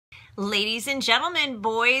Ladies and gentlemen,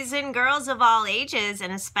 boys and girls of all ages,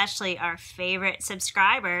 and especially our favorite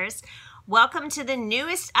subscribers, welcome to the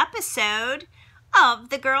newest episode of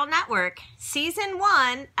the Girl Network, Season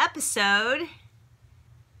 1, Episode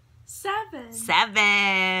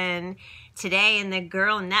 7. Today in the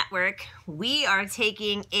Girl Network, we are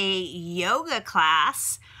taking a yoga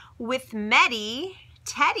class with Medi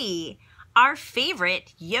Teddy, our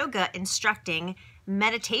favorite yoga instructing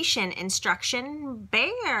meditation instruction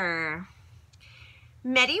bear.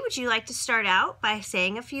 Medi, would you like to start out by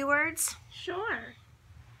saying a few words? Sure.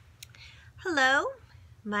 Hello,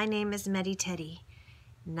 my name is Medi Teddy.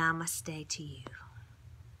 Namaste to you.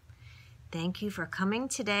 Thank you for coming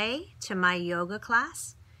today to my yoga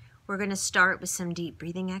class. We're going to start with some deep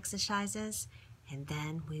breathing exercises, and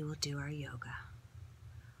then we will do our yoga.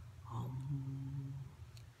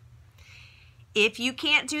 If you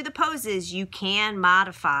can't do the poses, you can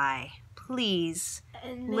modify. Please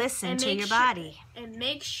listen to your body. And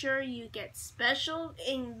make sure you get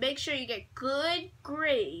good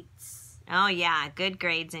grades. Oh yeah, good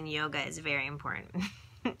grades in yoga is very important.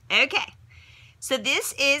 Okay, so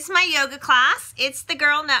this is my yoga class. It's the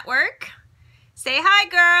Girl Network. Say hi,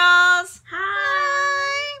 girls.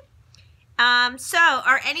 Hi. So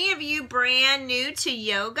are any of you brand new to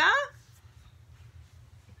yoga?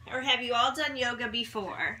 Or have you all done yoga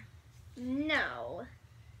before? No.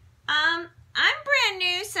 I'm brand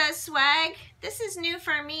new, says Swag. This is new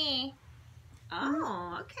for me.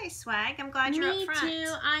 Oh, okay, Swag. I'm glad you're up front. Me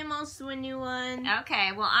too. I'm also a new one.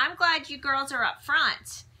 Okay, well, I'm glad you girls are up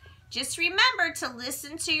front. Just remember to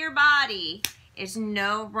listen to your body. There's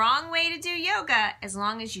no wrong way to do yoga as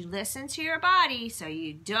long as you listen to your body so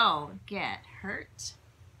you don't get hurt.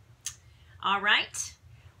 All right.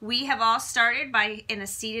 We have all started in a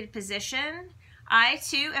seated position. I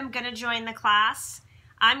too am going to join the class.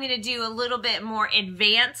 I'm going to do a little bit more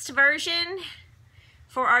advanced version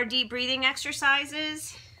for our deep breathing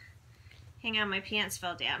exercises. Hang on, my pants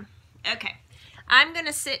fell down. Okay, I'm going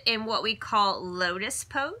to sit in what we call lotus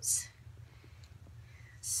pose.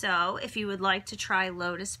 So if you would like to try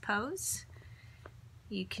lotus pose,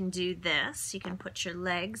 you can do this. You can put your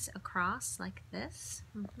legs across like this.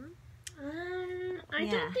 I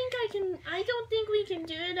don't think we can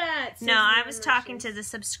do that. No, I was talking to the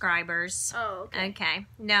subscribers. Oh, okay. Okay.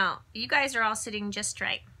 No, you guys are all sitting just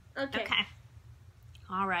right. Okay. Okay.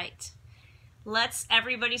 All right. Let's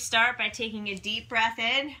everybody start by taking a deep breath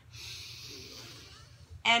in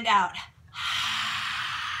and out.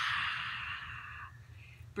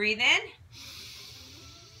 Breathe in.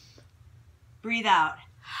 Breathe out.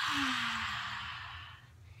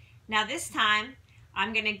 Now this time,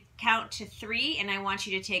 I'm going to count to 3, and I want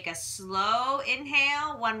you to take a slow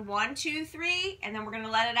inhale. 1, 1, 2, 3, and then we're going to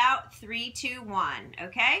let it out. 3, 2, 1.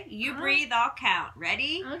 Okay? You breathe, I'll count.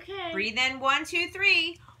 Ready? Okay. Breathe in. 1, 2,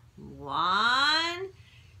 3. 1,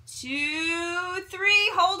 2,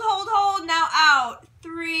 3. Hold. Now out.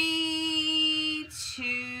 3,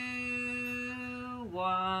 2,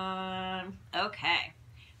 1. Okay.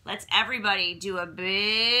 Let's everybody do a big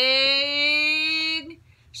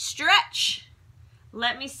stretch.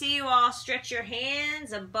 Let me see you all stretch your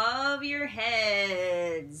hands above your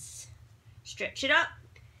heads. Stretch it up.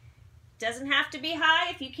 Doesn't have to be high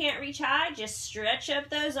if you can't reach high. Just stretch up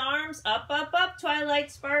those arms. Up, Twilight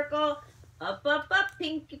Sparkle. Up,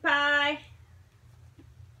 Pinkie Pie.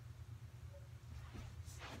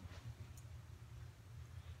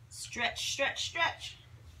 Stretch. Stretch.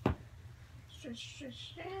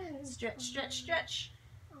 Stretch.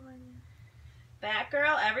 Back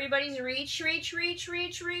girl, everybody's reach.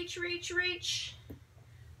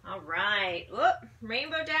 All right. Whoop,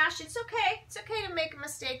 rainbow dash. It's okay. It's okay to make a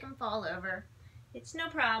mistake and fall over. It's no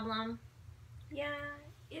problem. Yeah,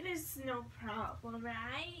 it is no problem,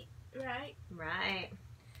 right? Right.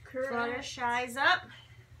 Correct. Fluttershy's up.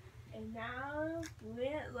 And now,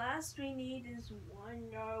 last we need is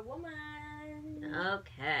Wonder Woman.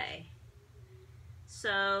 Okay.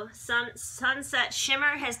 So Sunset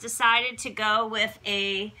Shimmer has decided to go with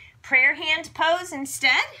a prayer hand pose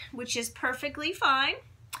instead, which is perfectly fine.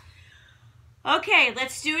 Okay,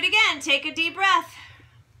 let's do it again. Take a deep breath.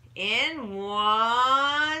 In.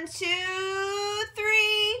 1, 2,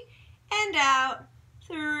 3, and out.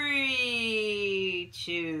 3,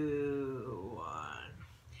 2, 1.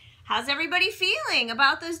 How's everybody feeling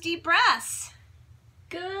about those deep breaths?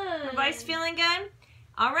 Good. Everybody's feeling good?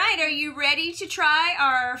 All right, are you ready to try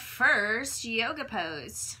our first yoga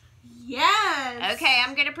pose? Yes. Okay,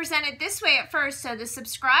 I'm going to present it this way at first so the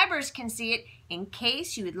subscribers can see it in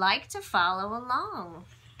case you would like to follow along.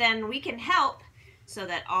 Then we can help so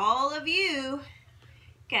that all of you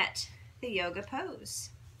get the yoga pose.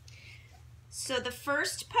 So the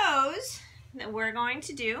first pose that we're going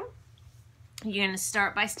to do, you're going to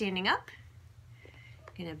start by standing up.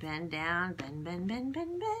 You're going to bend down, bend, bend, bend,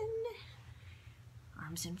 bend, bend.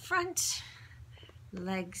 Arms in front,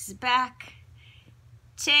 legs back,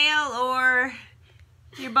 tail or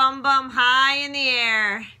your bum high in the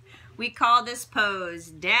air. We call this pose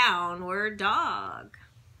downward dog.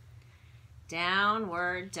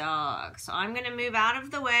 Downward dog. So I'm going to move out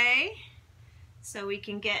of the way so we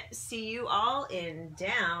can see you all in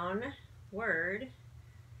downward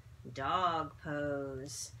dog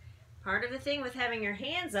pose. Part of the thing with having your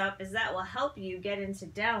hands up is that will help you get into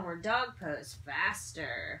downward dog pose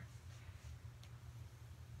faster.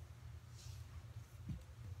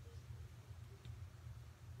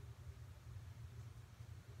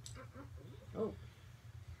 Oh,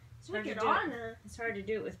 it's hard to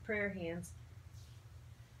do it with prayer hands.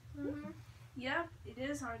 Yep, it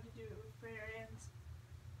is hard to do it with prayer hands.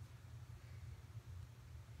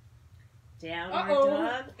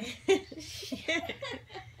 Downward dog.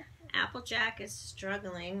 Applejack is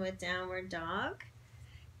struggling with downward dog.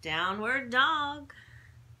 Downward dog.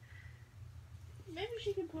 Maybe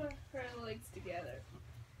she can put her legs together.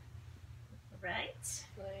 Right.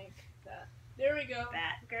 Like that. There we go.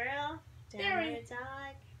 Batgirl. Downward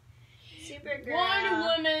dog. Supergirl.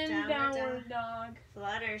 Wonder Woman. Downward dog.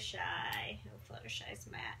 Fluttershy. Oh, Fluttershy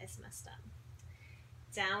is messed up.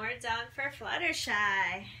 Downward dog for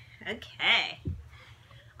Fluttershy. Okay.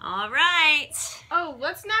 All right. Oh,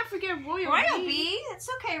 let's not forget Royal Bee. It's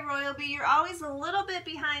okay, Royal Bee. You're always a little bit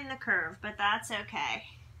behind the curve, but that's okay.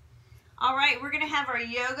 All right, we're going to have our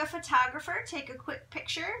yoga photographer take a quick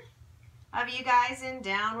picture of you guys in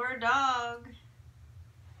downward dog.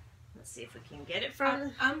 Let's see if we can get it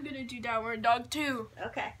from... I'm going to do downward dog too.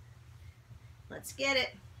 Okay. Let's get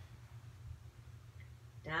it.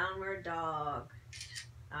 Downward dog.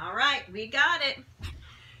 All right, we got it.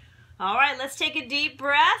 All right, let's take a deep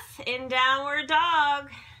breath in downward dog.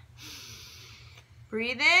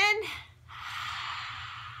 Breathe in.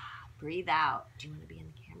 Breathe out. Do you want to be in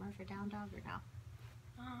the camera for down dog or no?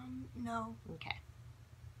 No. Okay.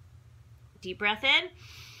 Deep breath in.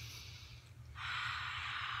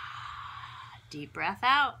 Deep breath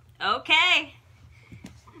out. Okay.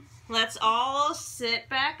 Let's all sit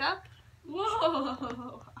back up.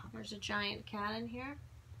 Whoa. There's a giant cat in here.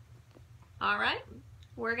 All right.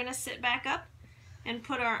 We're going to sit back up and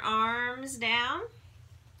put our arms down.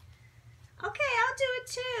 Okay, I'll do it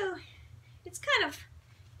too.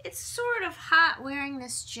 It's sort of hot wearing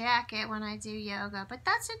this jacket when I do yoga, but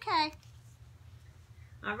that's okay.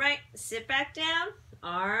 All right, sit back down,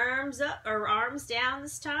 arms up, or arms down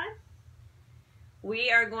this time.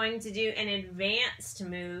 We are going to do an advanced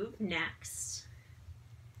move next.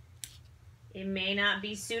 It may not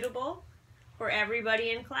be suitable for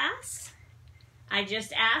everybody in class. I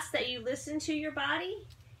just ask that you listen to your body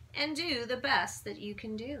and do the best that you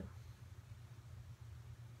can do.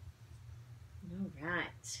 All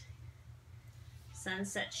right.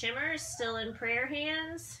 Sunset Shimmer is still in prayer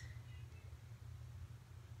hands.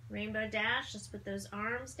 Rainbow Dash, just put those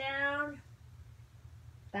arms down.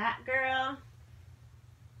 Batgirl.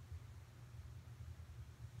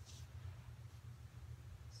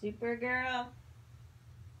 Supergirl.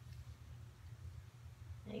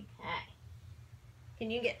 Okay. Can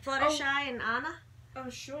you get Fluttershy and Anna? Oh,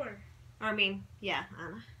 sure. I mean, yeah,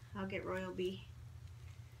 Anna. I'll get Royal Bee.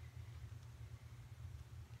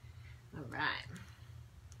 All right.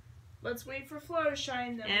 Let's wait for Fluttershy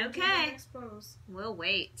and then we'll do the next pose. We'll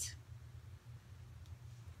wait.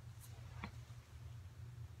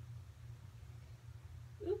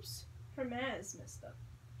 Oops. Her mat is messed up.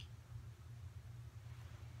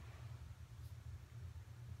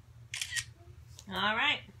 All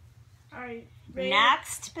right. All right. Ready?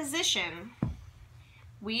 Next position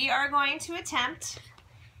we are going to attempt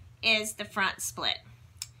is the front split.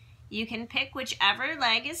 You can pick whichever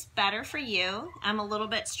leg is better for you. I'm a little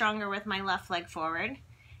bit stronger with my left leg forward.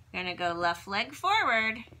 You're going to go left leg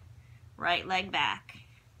forward, right leg back.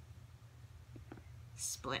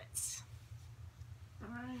 Splits. All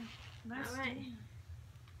right. All right.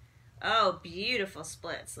 Oh, beautiful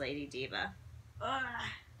splits, Lady Diva.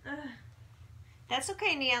 That's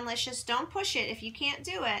okay, Neonlicious. Don't push it if you can't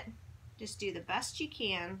do it. Just do the best you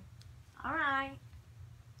can. All right.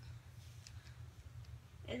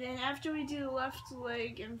 And then after we do the left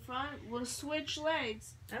leg in front, we'll switch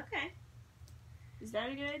legs. Okay. Is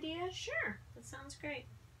that a good idea? Sure. That sounds great.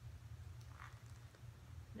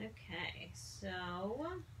 Okay, so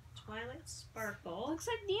Twilight Sparkle. Looks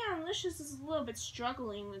like Neonlicious is a little bit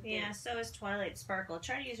struggling with Yeah, this. so is Twilight Sparkle.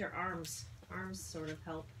 Try to use her arms. Arms sort of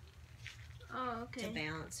help Oh, okay. to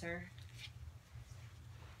balance her.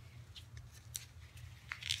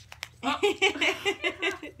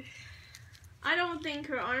 I don't think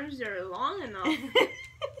her arms are long enough.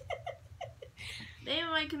 Maybe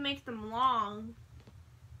I can make them long.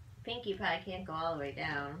 Pinkie Pie can't go all the way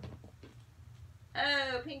down.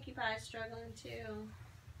 Oh, Pinkie Pie's struggling too.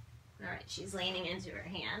 Alright, she's leaning into her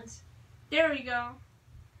hand. There we go.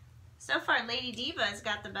 So far, Lady Diva's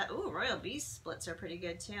got the best. Ooh, Royal Beast splits are pretty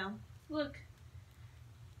good too. Look.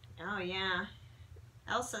 Oh, yeah.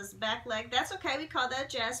 Elsa's back leg. That's okay. We call that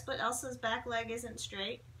jazz split. Elsa's back leg isn't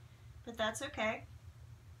straight. But that's okay.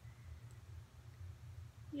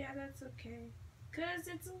 Yeah, that's okay. Because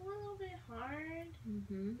it's a little bit hard.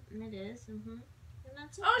 Mm-hmm. It is. Mm-hmm. And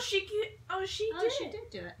that's okay. Oh, she did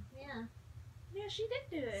do it. Yeah. Yeah, she did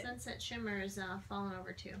do it. Sunset Shimmer is falling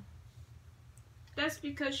over too. That's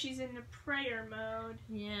because she's in the prayer mode.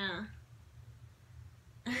 Yeah.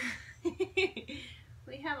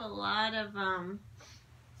 We have a lot of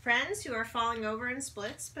friends who are falling over in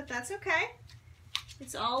splits, but that's okay.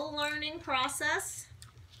 It's all a learning process.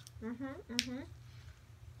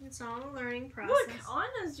 It's all a learning process. Look,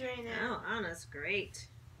 Anna's doing it. Oh, Anna's great.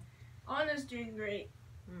 Anna's doing great.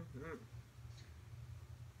 Mm-hmm.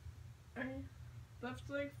 Left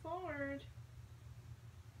leg forward.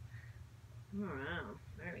 Wow,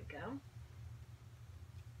 there we go.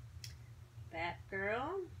 Back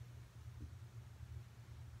girl.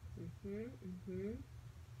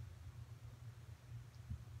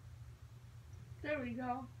 There we go.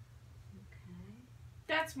 Okay.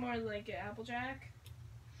 That's more like an Applejack.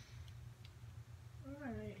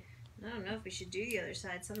 Alright. I don't know if we should do the other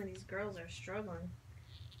side. Some of these girls are struggling.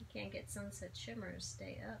 You can't get Sunset Shimmer to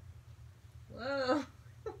stay up. Whoa.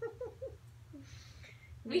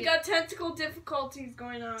 We got technical difficulties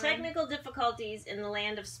going on. Technical difficulties in the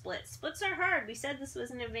land of splits. Splits are hard. We said this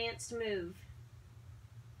was an advanced move.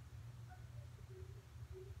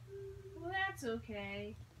 Well, that's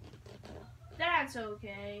okay. That's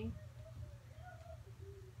okay.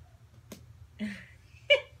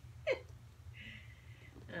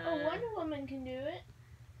 Wonder Woman can do it.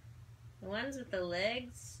 The ones with the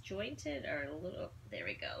legs jointed are a little... There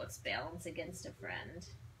we go. Let's balance against a friend.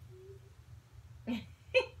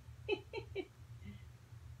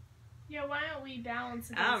 Yeah, why don't we balance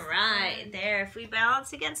against All right, there. If we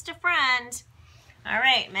balance against a friend. All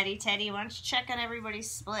right, Medi Teddy, why don't you check on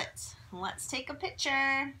everybody's splits? Let's take a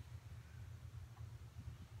picture.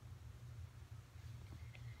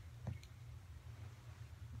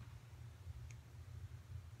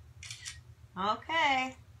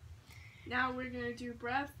 Okay. Now we're going to do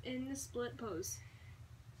breath in the split pose.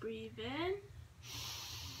 Breathe in.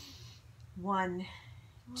 1,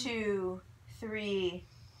 2, 3.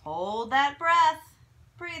 Hold that breath.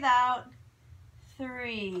 Breathe out.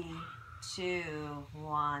 3, 2,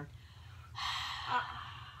 1.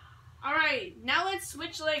 All right, now let's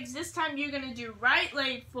switch legs. This time you're going to do right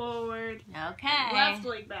leg forward, Okay. left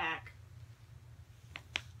leg back.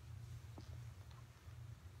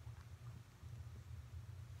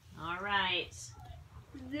 All right.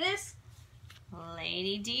 This.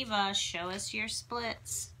 Lady Diva, show us your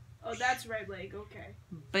splits. Oh, that's right leg. Okay.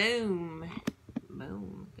 Boom.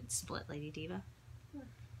 Boom. Good split, Lady Diva.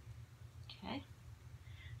 Okay.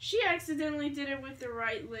 She accidentally did it with the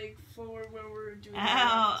right leg forward when we were doing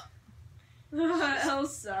Oh. left.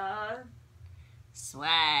 Elsa.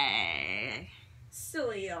 Swag.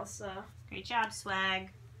 Silly Elsa. Great job,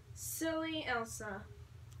 Swag. Silly Elsa.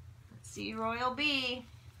 Let's see Royal B.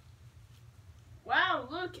 Wow,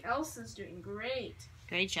 look, Elsa's doing great.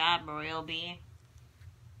 Great job, Royal B.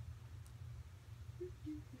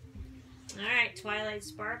 All right, Twilight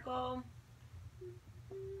Sparkle.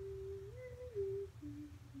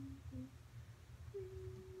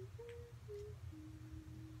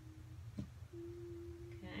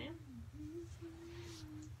 Okay.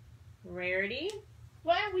 Rarity.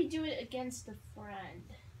 Why don't we do it against a friend?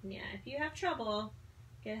 Yeah, if you have trouble,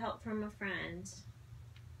 get help from a friend.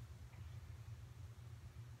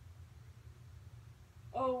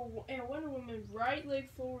 Oh, and Wonder Woman right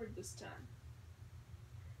leg forward this time.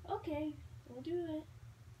 Okay, we'll do it.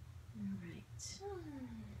 All right.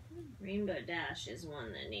 Rainbow Dash is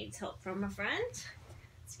one that needs help from a friend.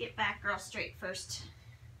 Let's get Batgirl straight first.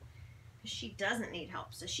 Because she doesn't need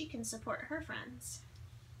help, so she can support her friends.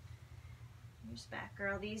 Here's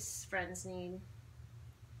Batgirl. These friends need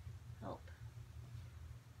help.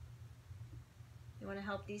 You want to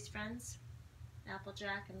help these friends?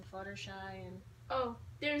 Applejack and Fluttershy and... Oh,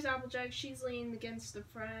 there's Applejack. She's leaning against a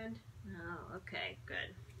friend. Oh, okay,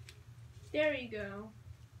 good. There you go.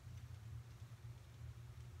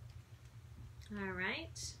 All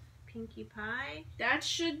right, Pinkie Pie. That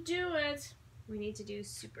should do it. We need to do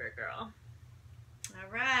Supergirl. All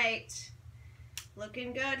right.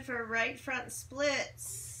 Looking good for right front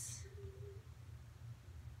splits.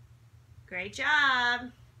 Great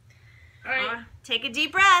job. All right. Take a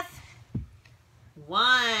deep breath.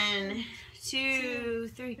 1, 2,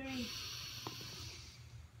 3.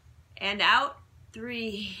 And out.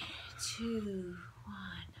 3, 2,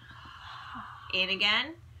 1. In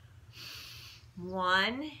again.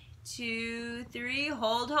 1, 2, 3.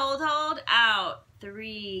 Hold, hold, hold. Out.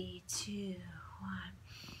 3, 2, 1.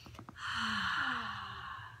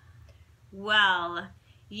 Well,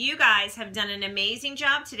 you guys have done an amazing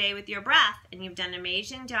job today with your breath, and you've done an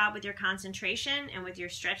amazing job with your concentration and with your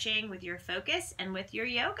stretching, with your focus, and with your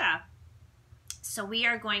yoga. So we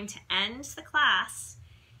are going to end the class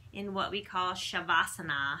in what we call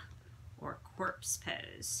Shavasana, or corpse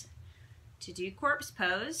pose. To do corpse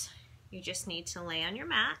pose, you just need to lay on your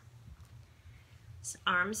mat.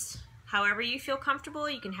 Arms however you feel comfortable.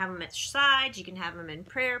 You can have them at sides, you can have them in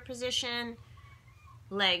prayer position,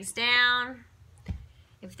 legs down.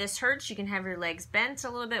 If this hurts, you can have your legs bent a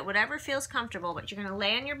little bit, whatever feels comfortable, but you're going to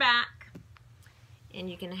lay on your back, and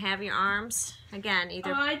you can have your arms, again,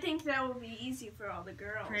 either... Oh, I think that will be easy for all the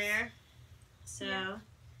girls. Prayer. So, yeah.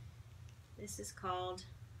 This is called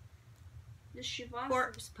The Shavasana.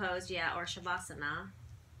 corpse pose, yeah, or Shavasana.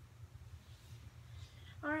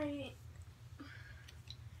 Alright.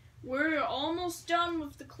 We're almost done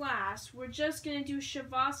with the class. We're just going to do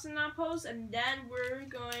Shavasana pose, and then we're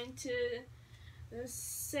going to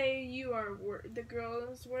say the girl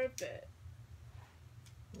is worth it.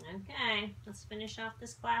 Okay, let's finish off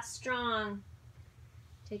this class strong.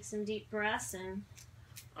 Take some deep breaths and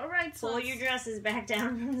Alright, so pull your dresses back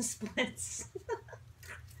down from the splits.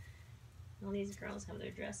 All these girls have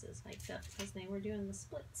their dresses hiked up because they were doing the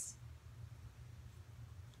splits.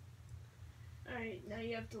 Alright, now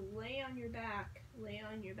you have to lay on your back. Lay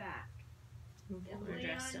on your back. I'm And pulling her lay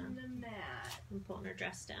dress on down. the mat. I'm pulling her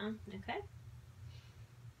dress down. Okay.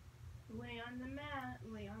 Lay on the mat.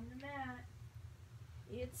 Lay on the mat.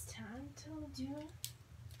 It's time to do it.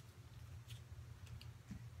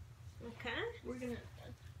 Okay. We're gonna...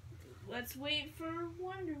 Let's wait for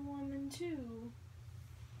Wonder Woman, too.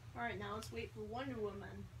 Alright, now let's wait for Wonder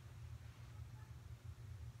Woman.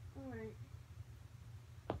 Alright.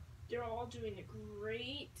 They're all doing a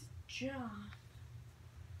great job.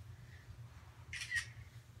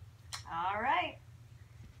 All right.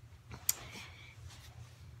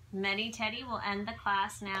 Medi Teddy will end the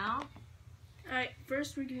class now. Alright,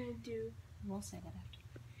 first we're gonna do... We'll say that after.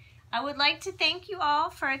 I would like to thank you all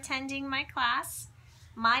for attending my class.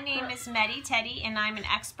 My name is Medi Teddy, and I'm an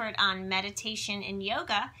expert on meditation and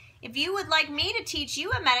yoga. If you would like me to teach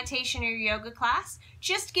you a meditation or yoga class,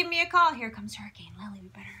 just give me a call. Here comes Hurricane Lily. We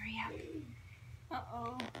better hurry up.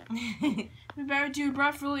 Uh-oh. We better do a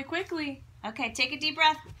breath really quickly. Okay, take a deep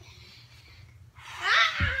breath.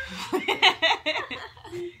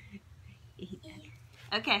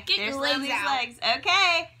 Okay, Get there's your legs Lily's out. legs.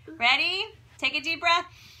 Okay, ready? Take a deep breath.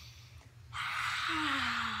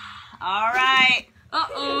 All right.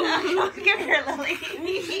 Uh-oh. Come here, Lily.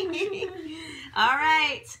 All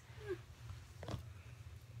right.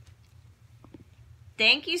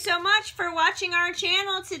 Thank you so much for watching our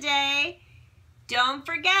channel today. Don't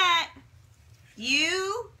forget,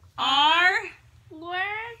 you are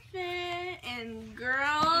Worth it, and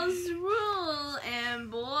girls rule,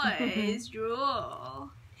 and boys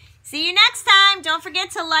rule. See you next time. Don't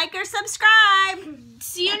forget to like or subscribe.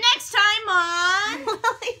 See you next time on...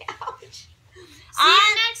 Ouch. See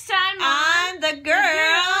you next time on... The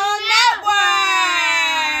Girl Network.